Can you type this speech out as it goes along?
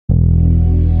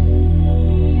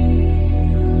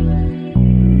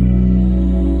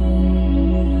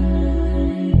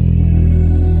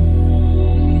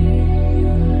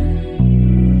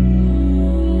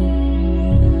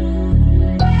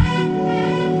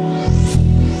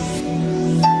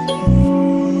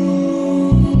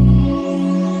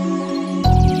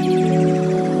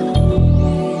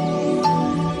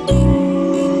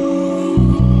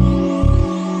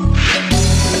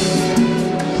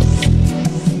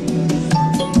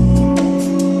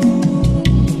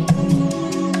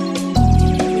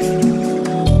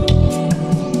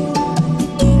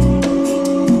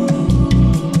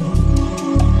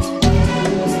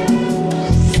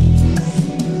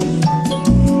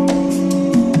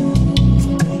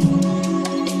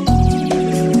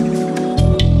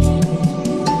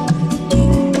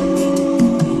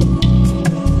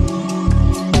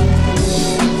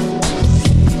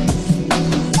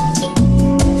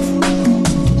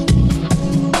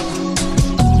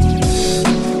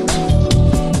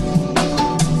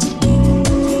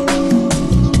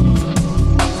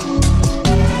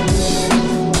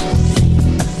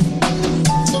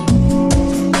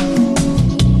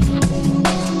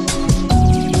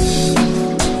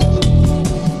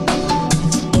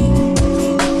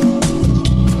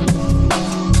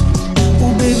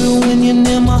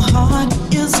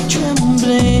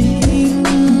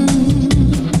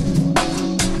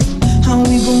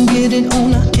gon' get it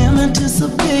on? I am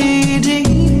anticipating.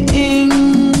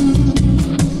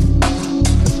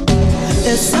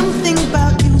 There's something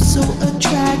about you so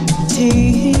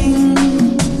attracting.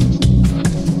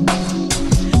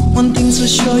 One thing's for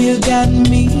sure, you got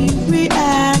me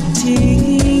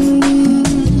reacting.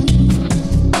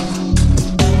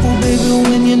 Oh baby,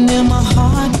 when you're near, my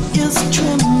heart is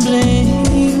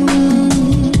trembling.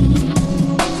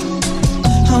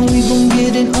 How we gon'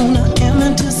 get it on? I am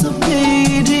anticipating.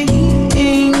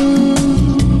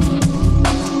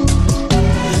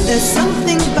 There's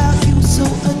something about you so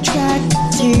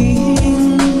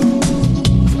attracting.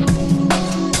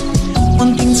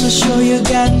 One thing's for sure, you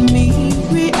got me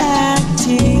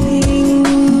reacting.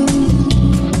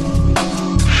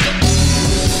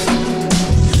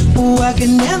 Oh, I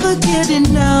can never get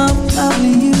enough of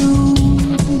you.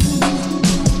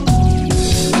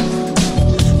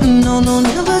 No, no,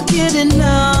 never get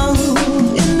enough,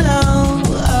 enough.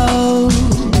 Oh.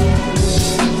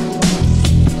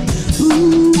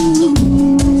 Ooh,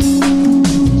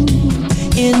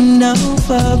 enough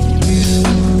of you.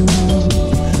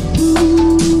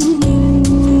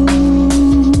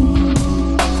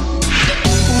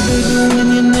 Oh baby, when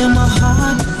you're near, my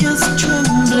heart is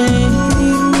trembling.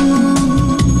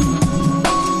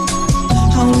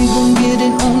 How we gon' get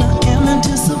it on? I am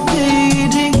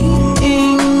anticipating.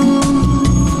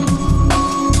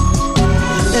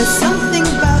 There's something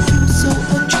about you so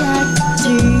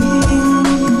attracting.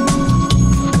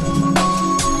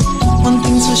 One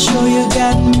thing's for sure, you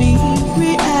got me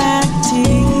reacting.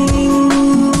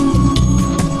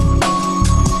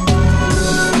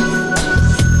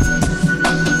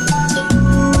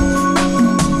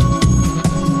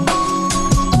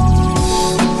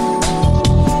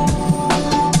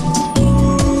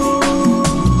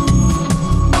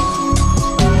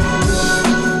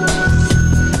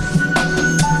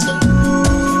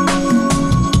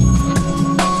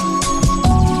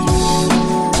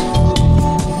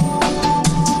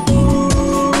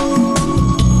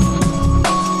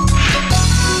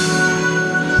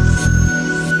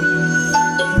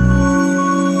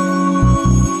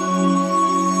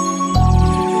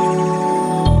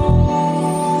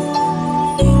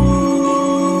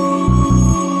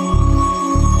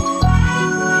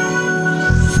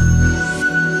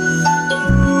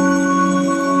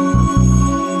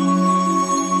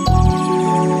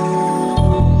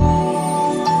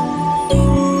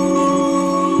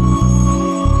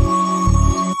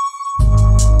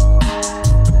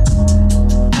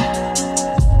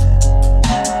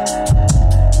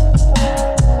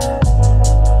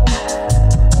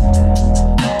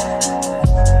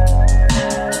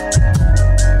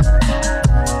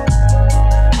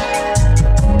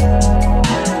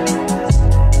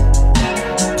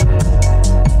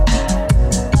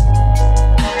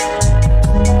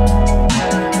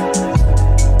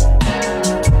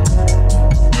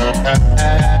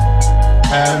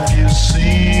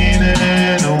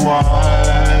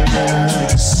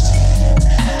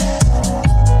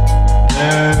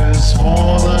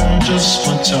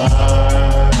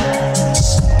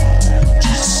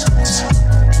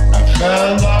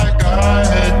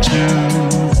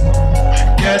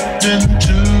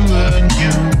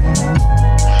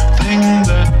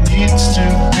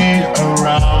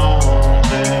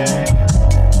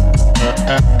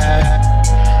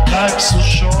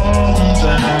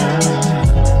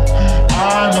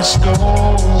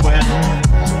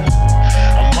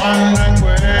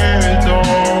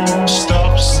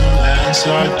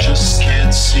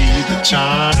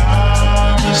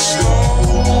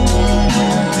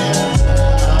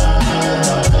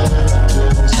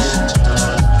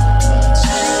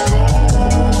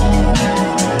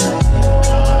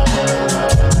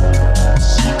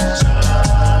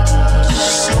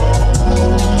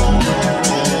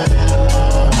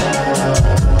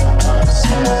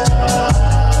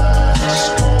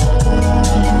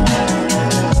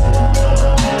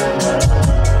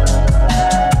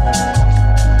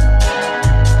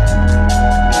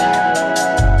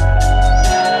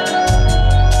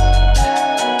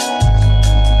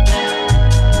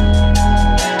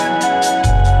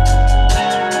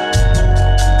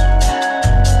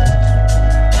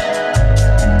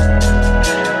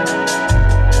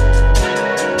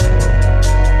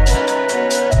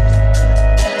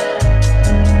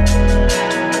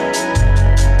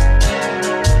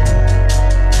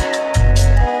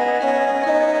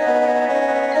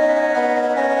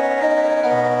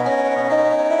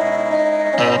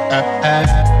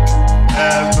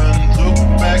 Haven't looked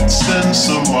back since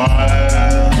a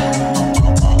while.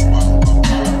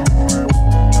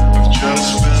 I've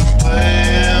just been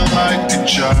playing like a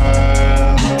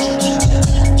child.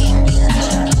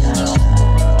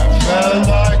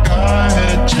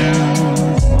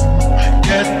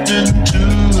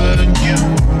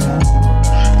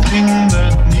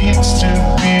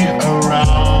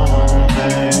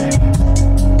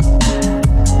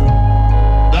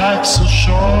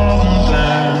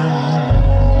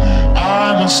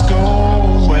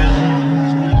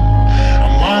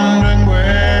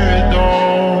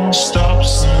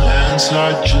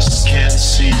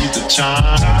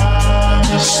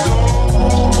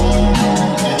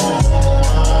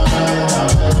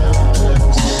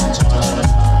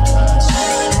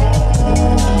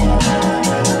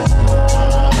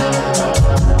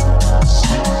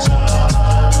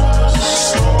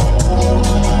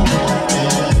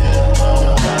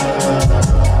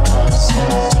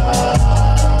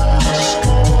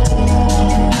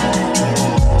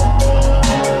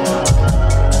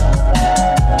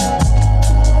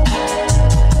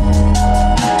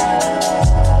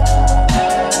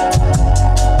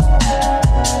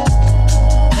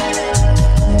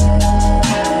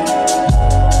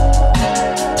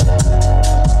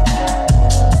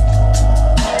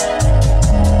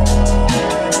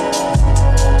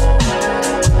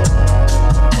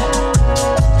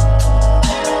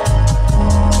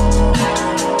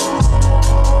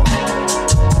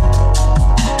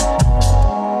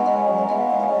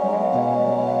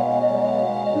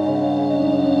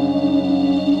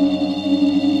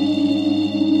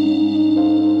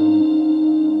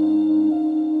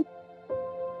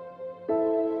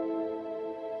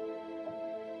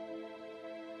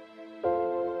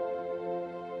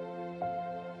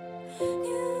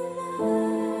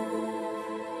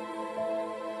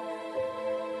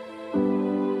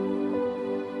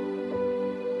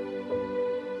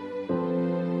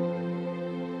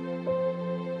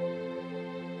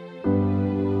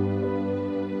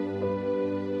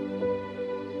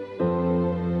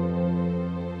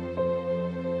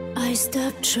 I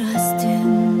stopped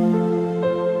trusting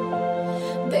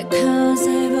because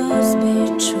I was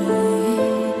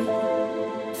betrayed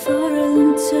for a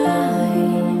long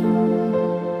time.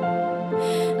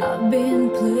 I've been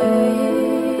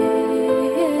played,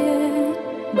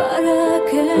 but I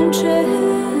can't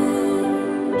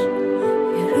change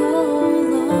it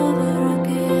all over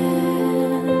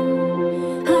again.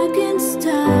 I can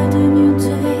start a new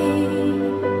day,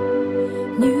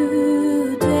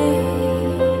 new day.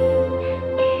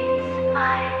 It's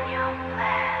my new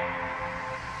plan.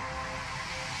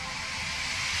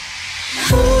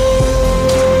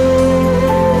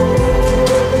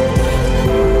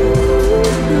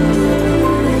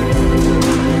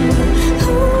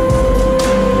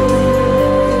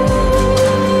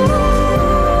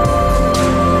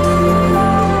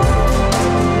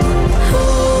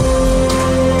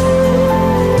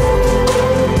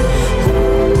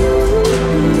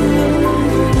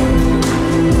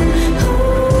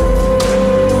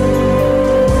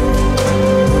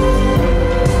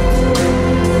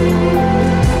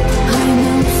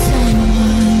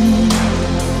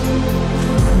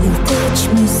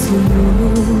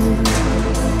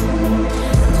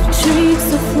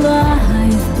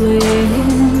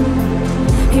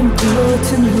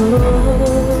 Important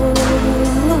role.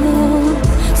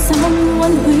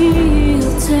 Someone will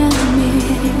tell me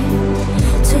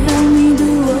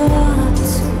the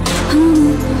words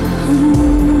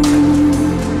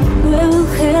will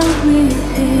help me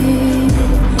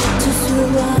to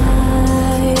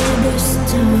survive the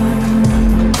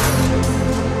storm.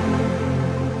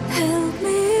 Help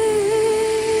me,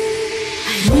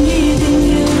 I need a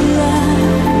new life.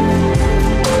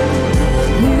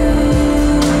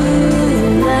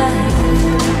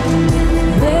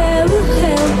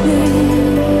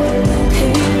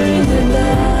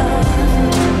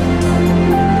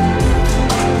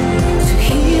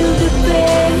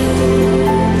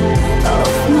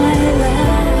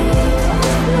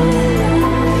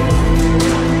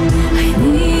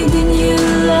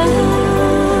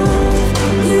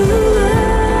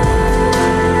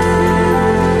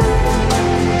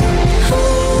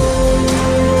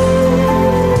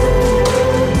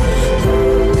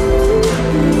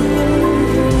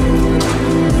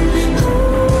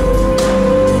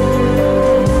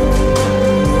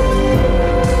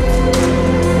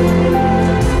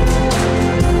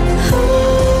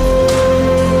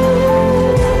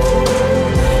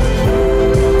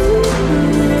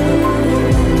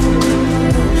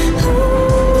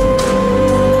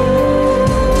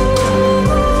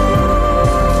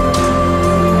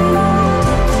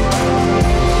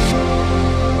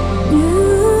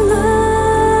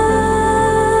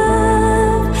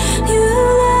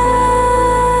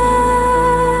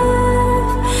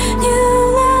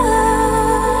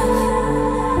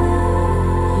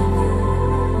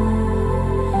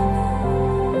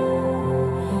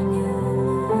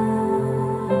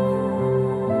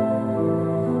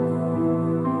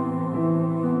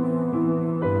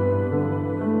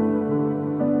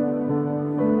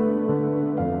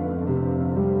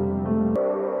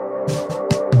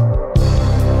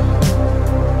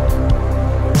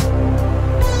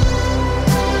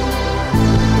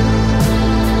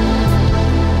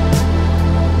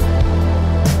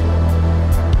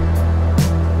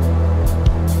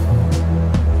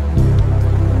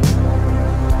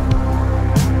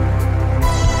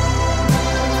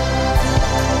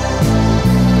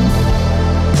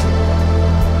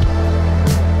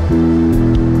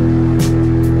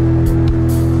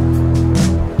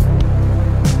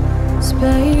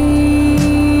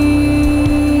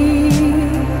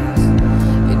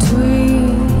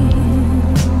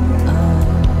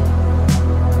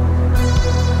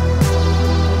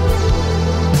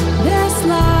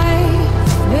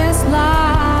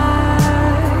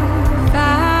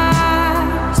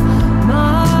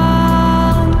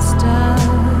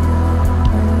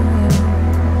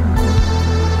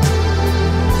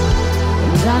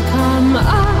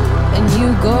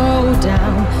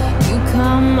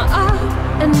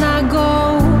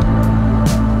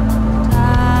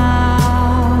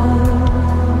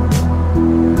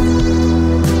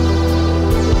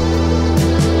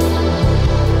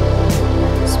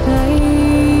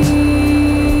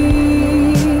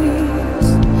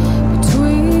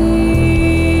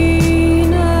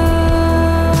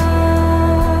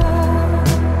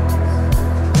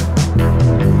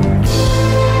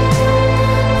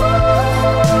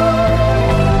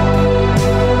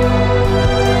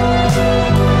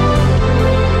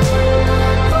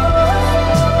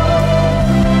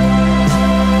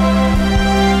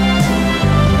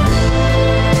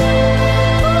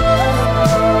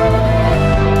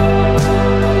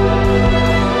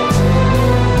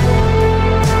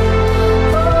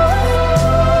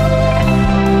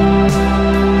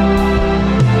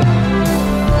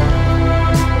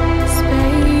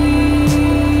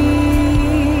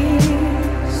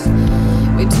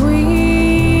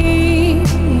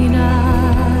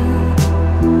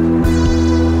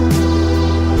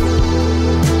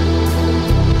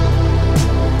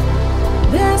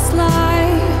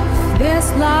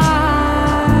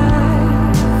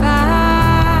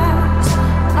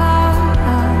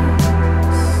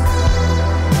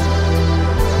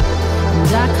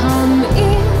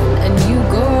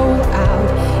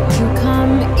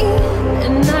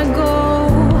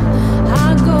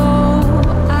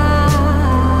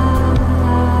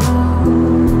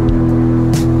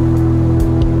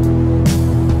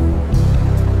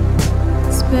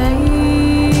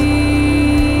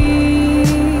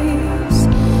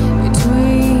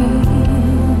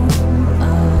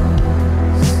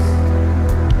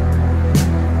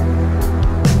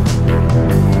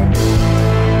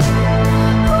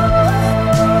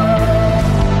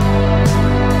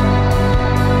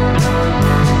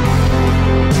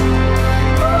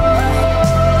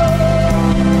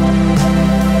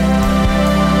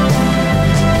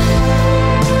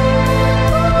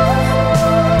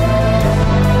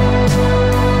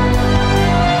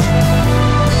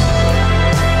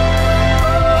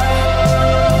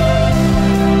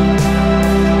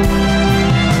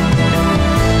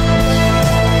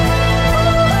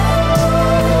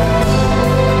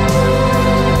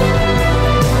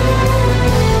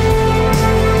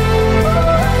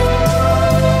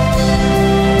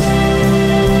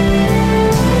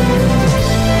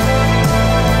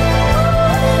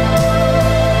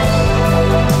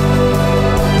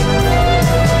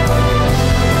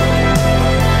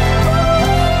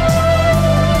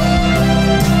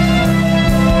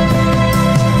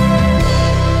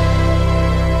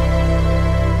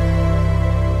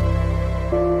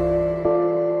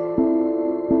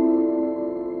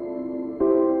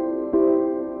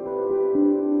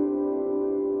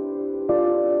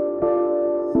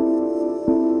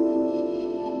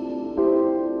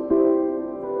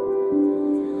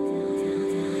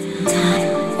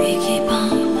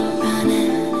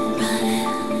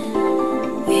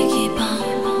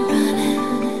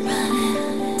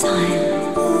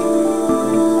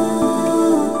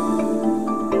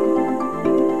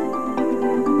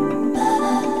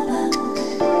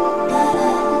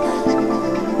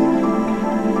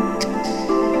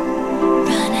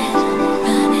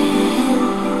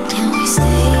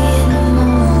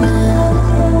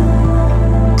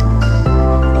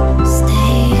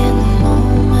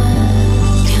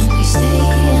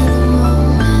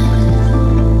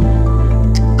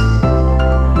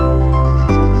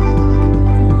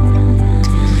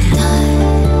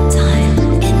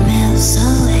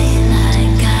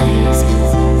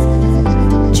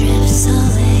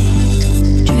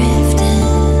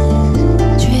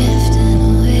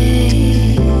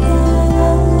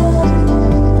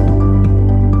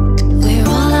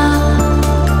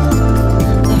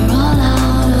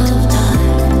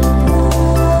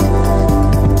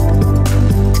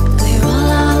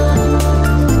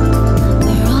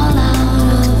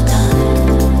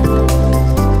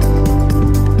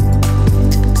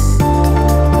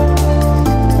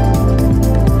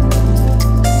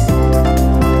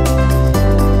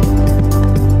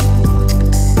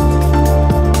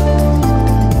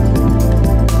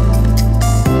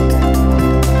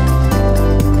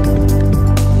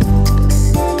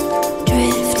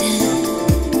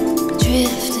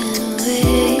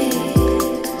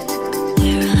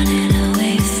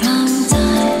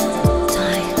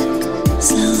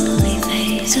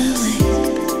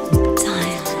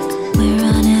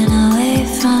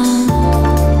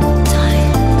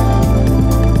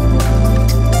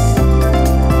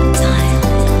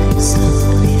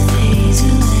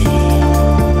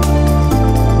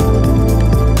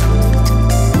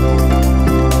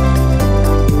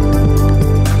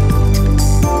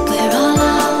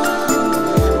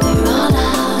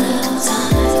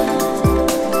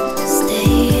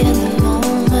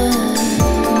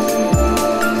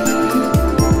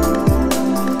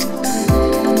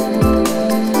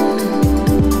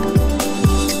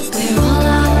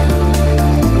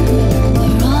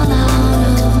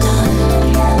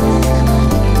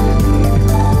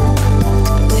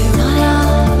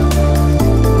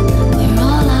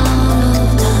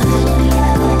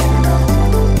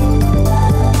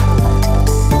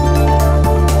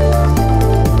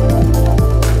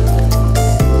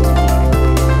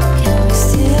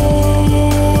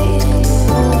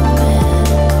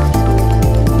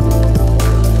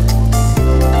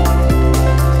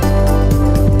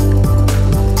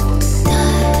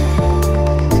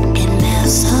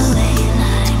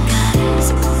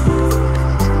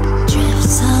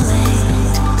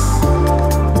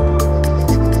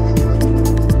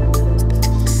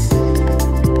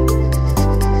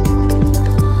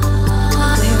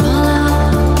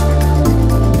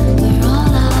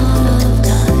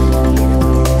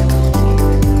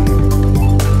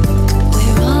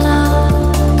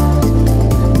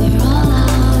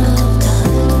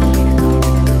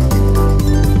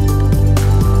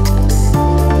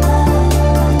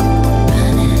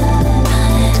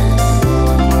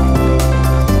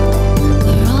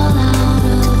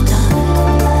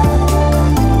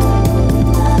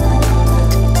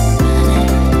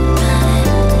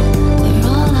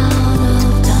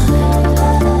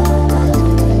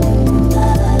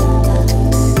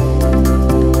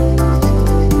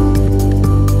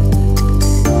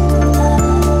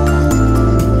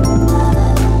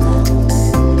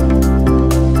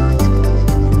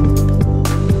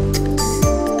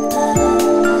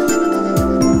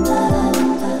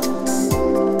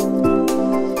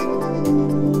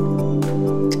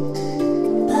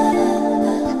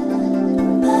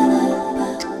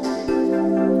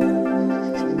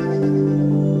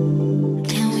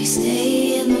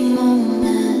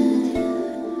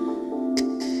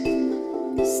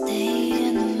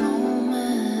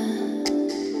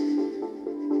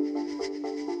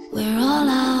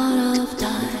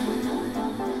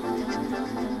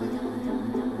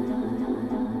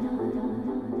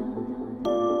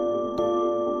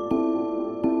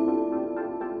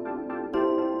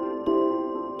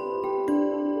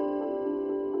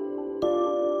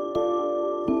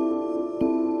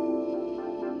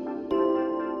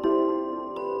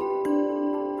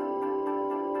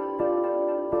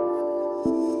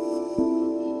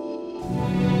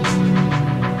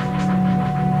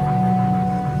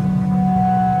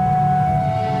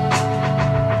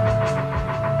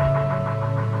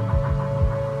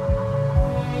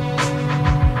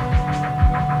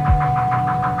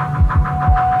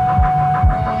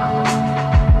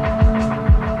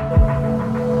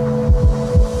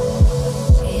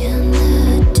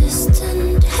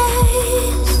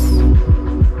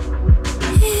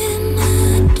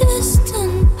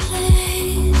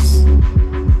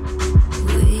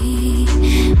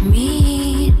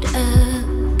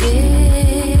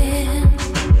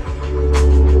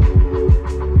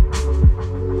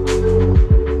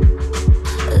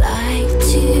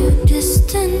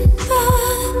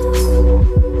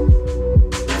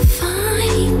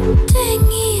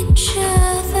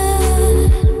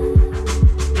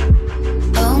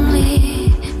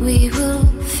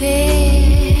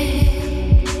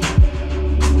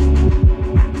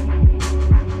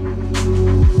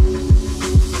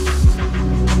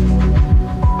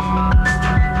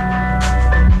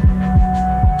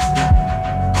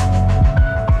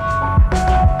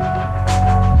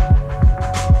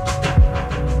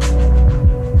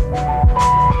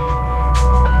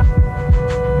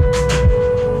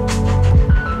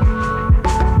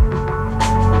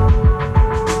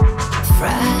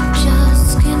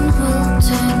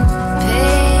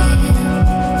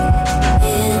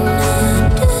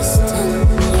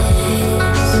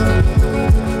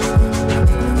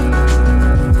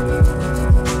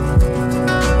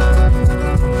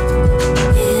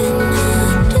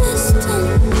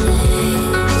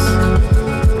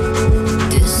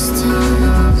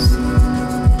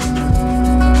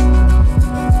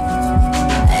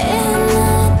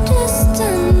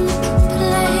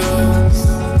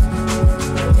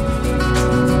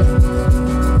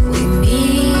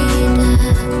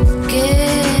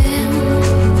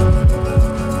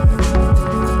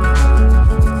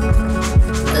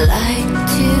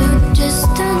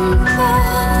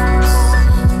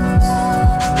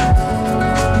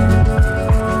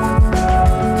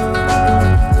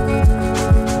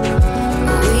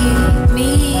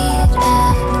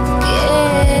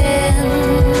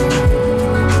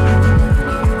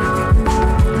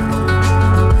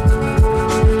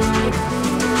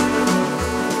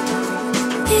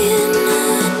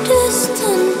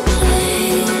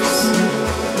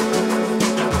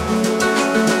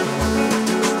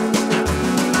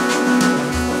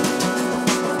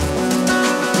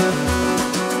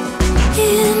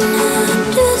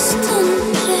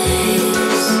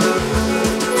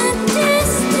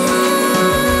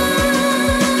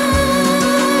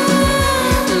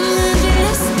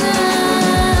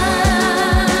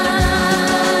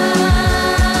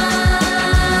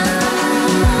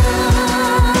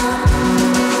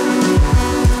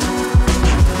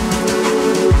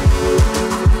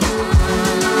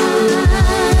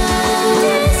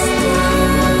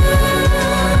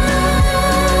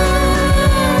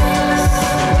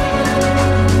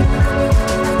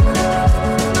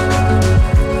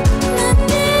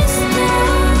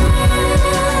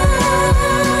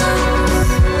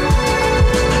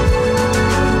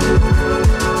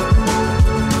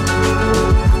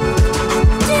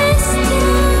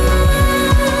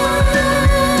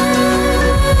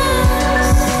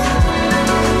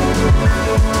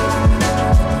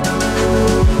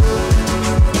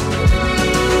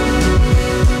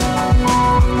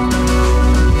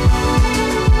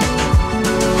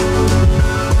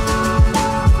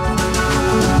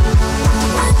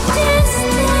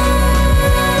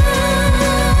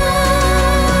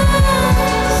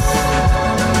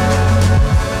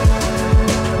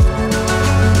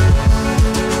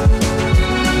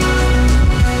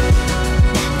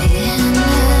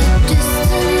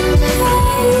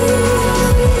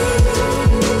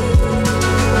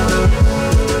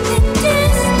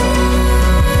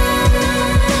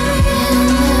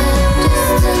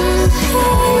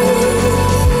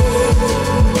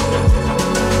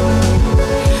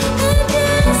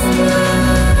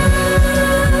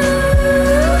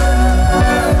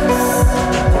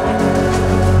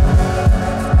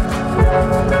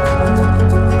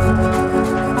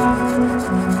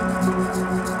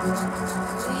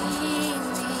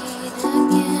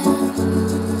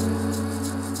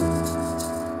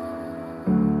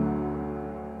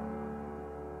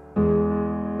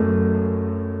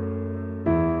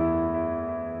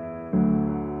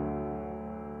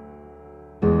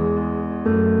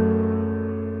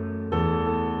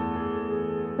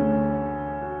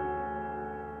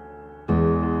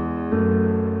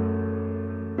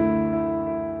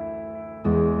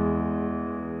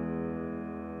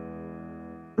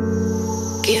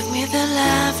 the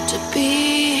laughter be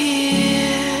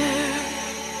here.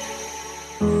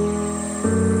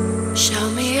 Show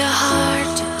me a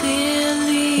heart to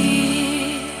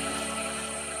believe.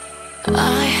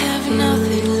 I have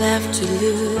nothing left to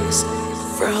lose.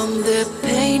 From the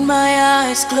pain my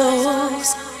eyes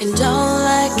close, and all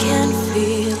I can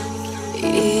feel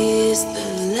is the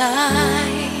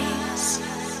lies.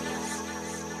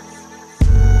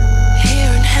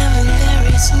 Here in heaven there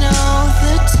is no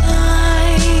the time.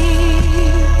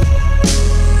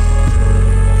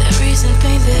 There isn't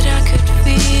pain that I could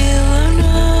feel on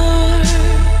earth.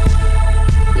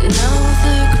 No,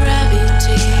 the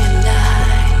gravity and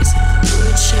eyes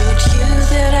would show you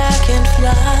that I can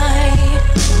fly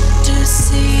to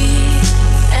see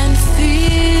and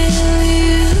feel you.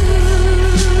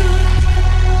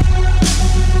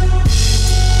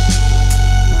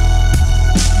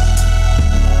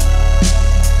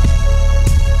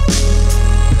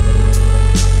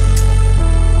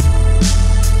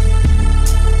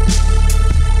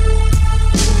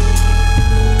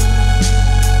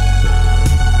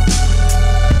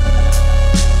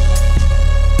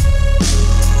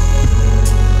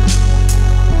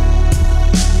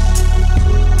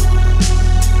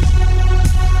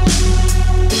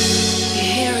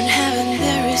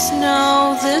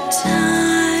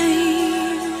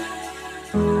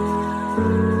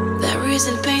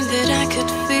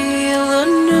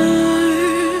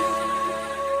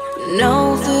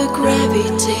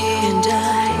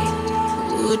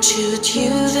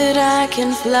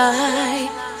 Fly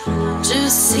to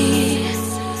see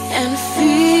and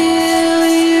feel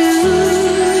you.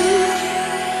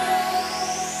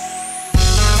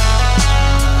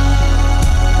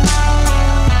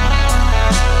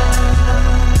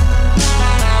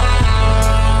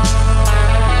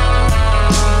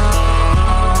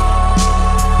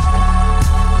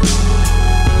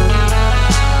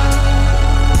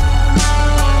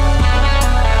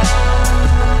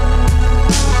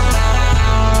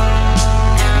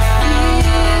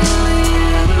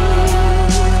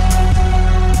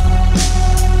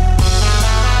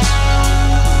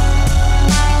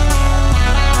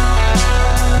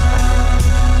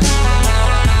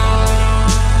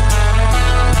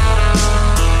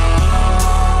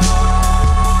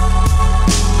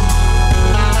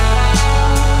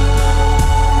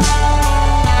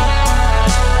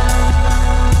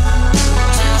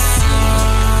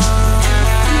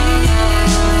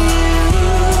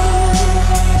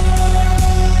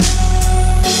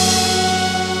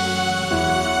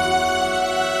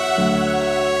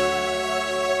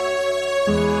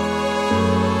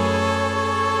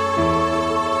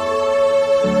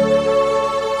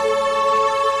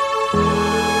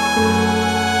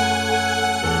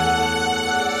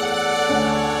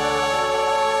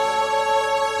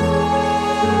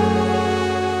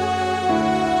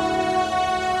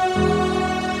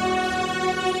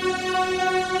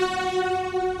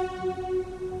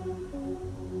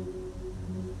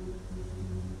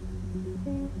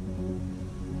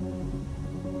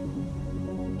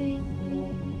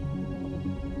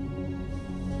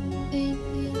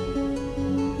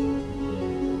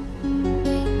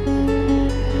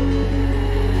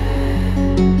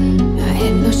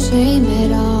 shame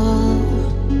at all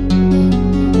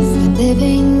for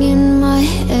living in my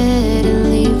head and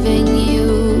leaving you.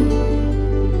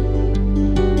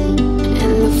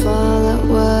 And the fallout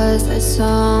was I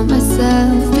saw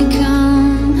myself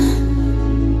become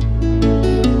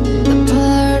the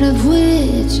part of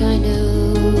which I knew.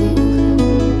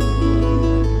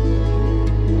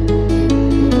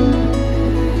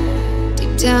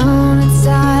 Deep down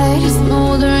inside a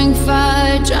smoldering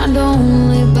fire, drowned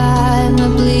only by my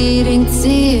bleeding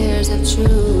tears of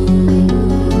truth.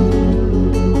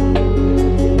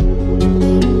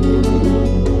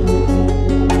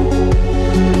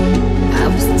 I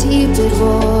was deep at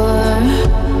war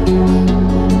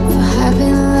for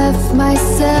having left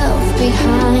myself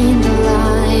behind the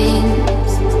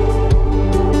lines,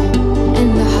 and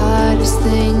the hardest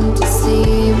thing to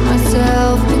see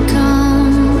myself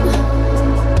become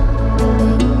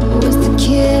was the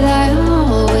kid I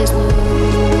always knew.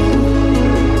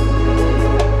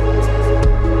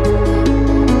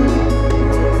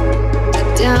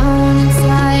 Down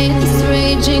inside this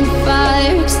raging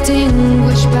fire,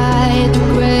 extinguished by the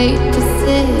great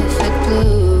precision.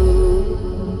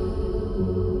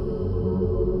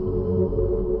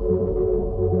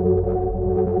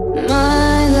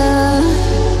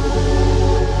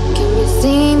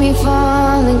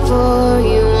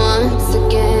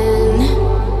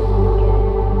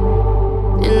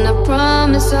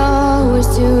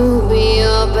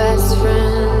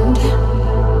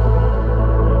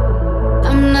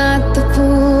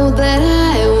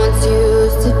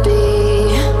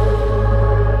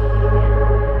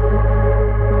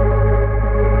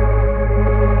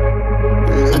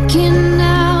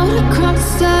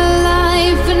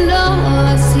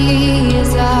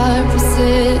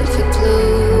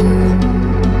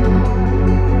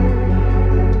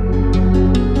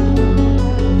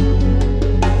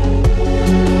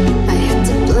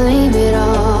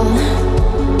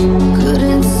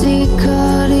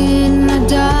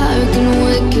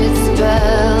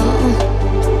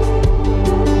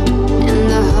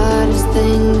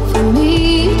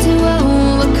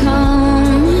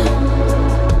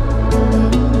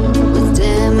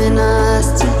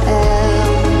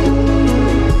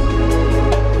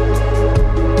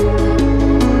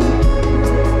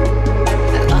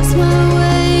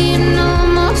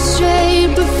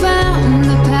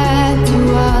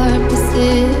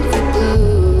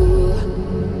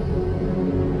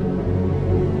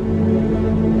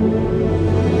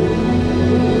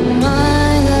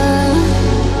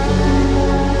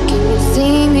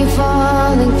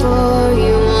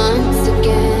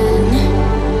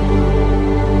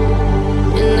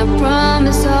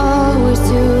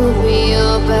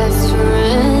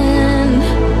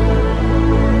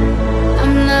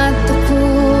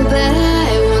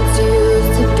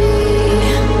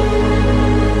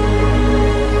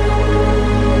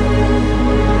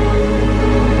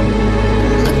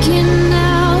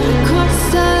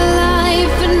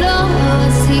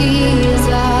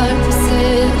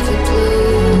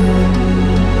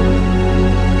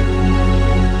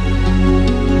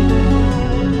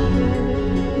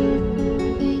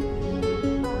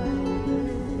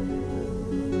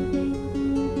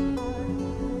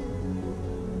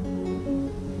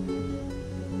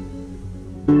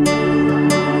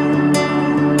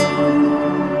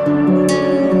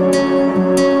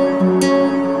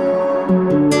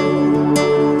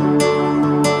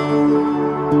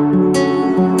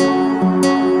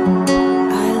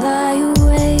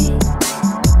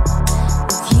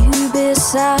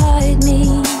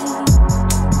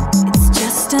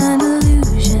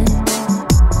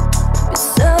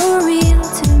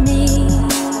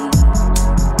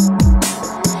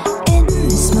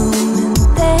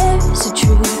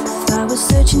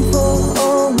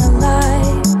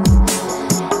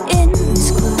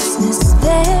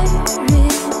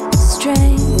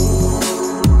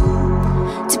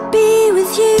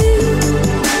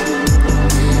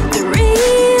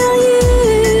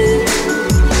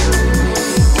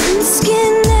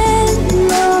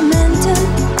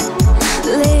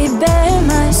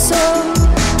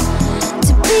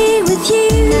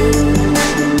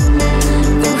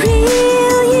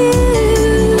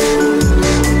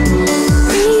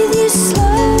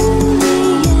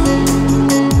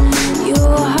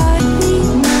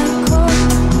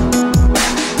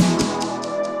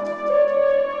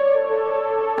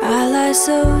 lie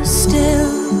so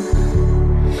still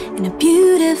in a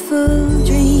beautiful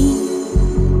dream.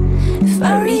 If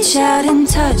I reach out and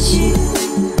touch you,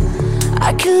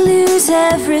 I could lose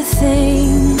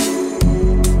everything.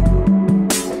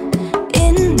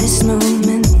 In this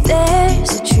moment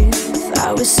there's a truth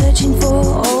I was searching for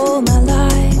all my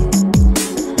life.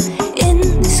 In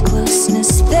this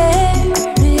closeness there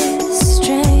is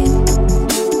strength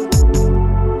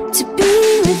to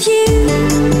be with you,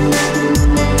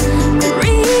 the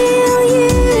real you,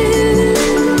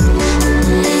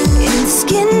 in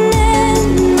skin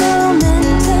and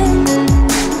momentum,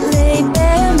 lay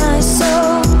bare my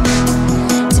soul.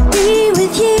 To be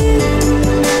with you,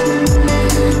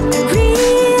 the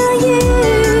real you,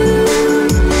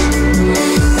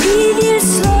 breathe you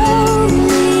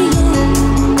slowly in,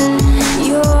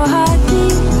 your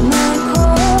heartbeat my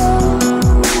calling.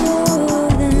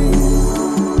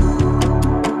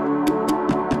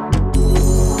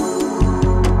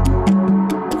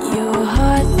 Your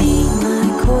heartbeat my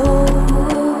calling.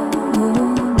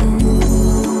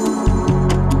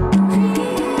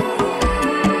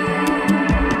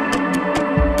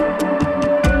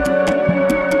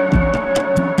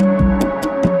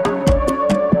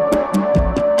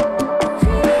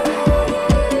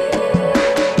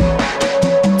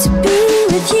 To be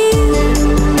with you,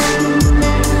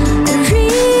 the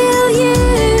real you,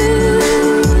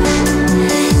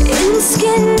 in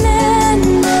skin and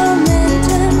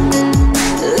momentum,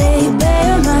 lay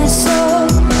bare my soul.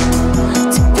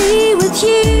 To be with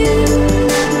you,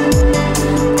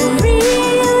 the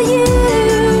real you,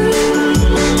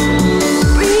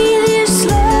 breathe you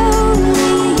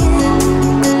slowly in,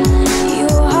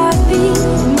 your heartbeat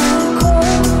my calling.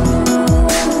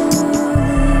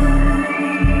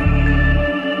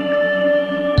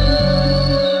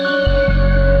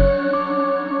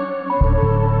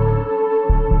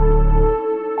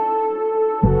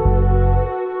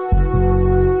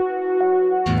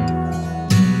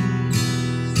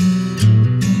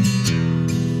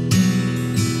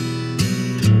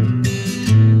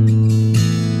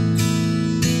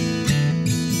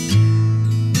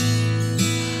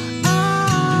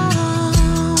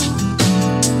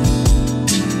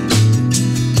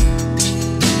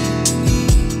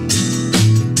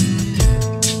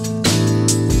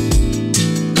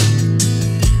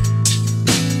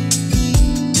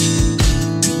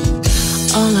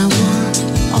 All I want,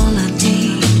 all I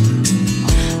need,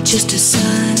 just a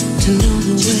sign to know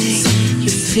the way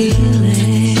you're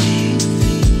feeling.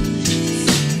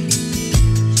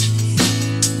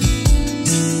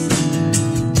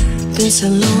 Been so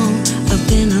long, I've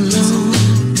been alone,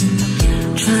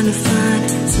 trying to find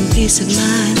some peace of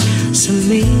mind, some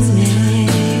meaning.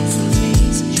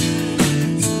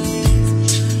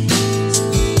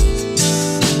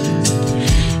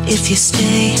 If you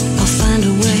stay, I'll find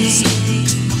a way.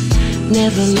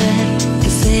 Never let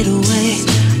it fade away.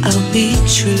 I'll be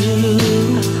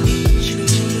true.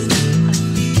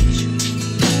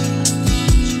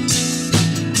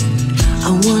 I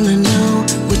wanna know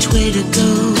which way to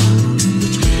go.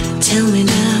 Tell me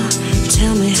now,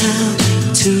 tell me how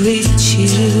to reach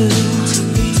you.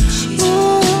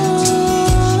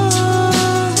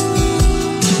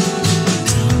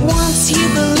 Once you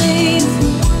believe,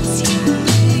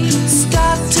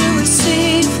 start to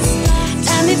receive,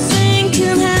 anything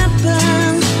can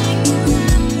happen.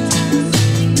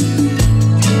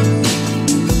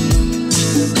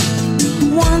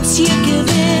 Once you give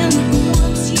in,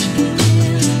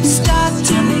 start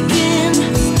to begin,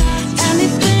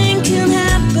 anything can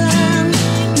happen.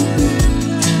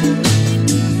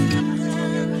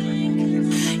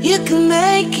 You can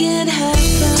make it happen.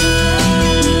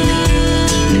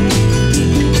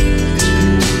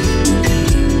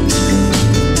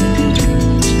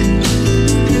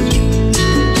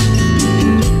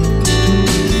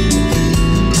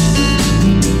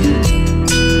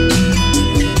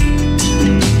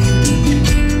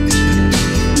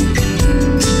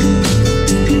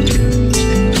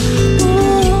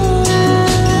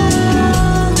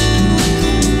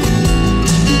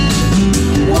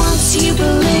 Once you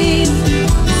believe,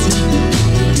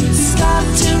 start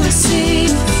to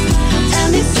receive,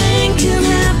 anything can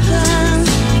happen.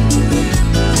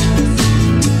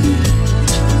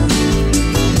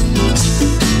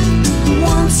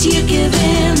 Once you give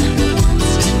in,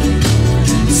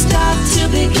 start to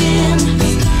begin,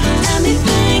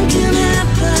 anything can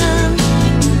happen.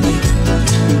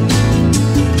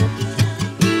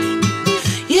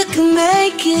 You can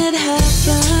make it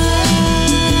happen.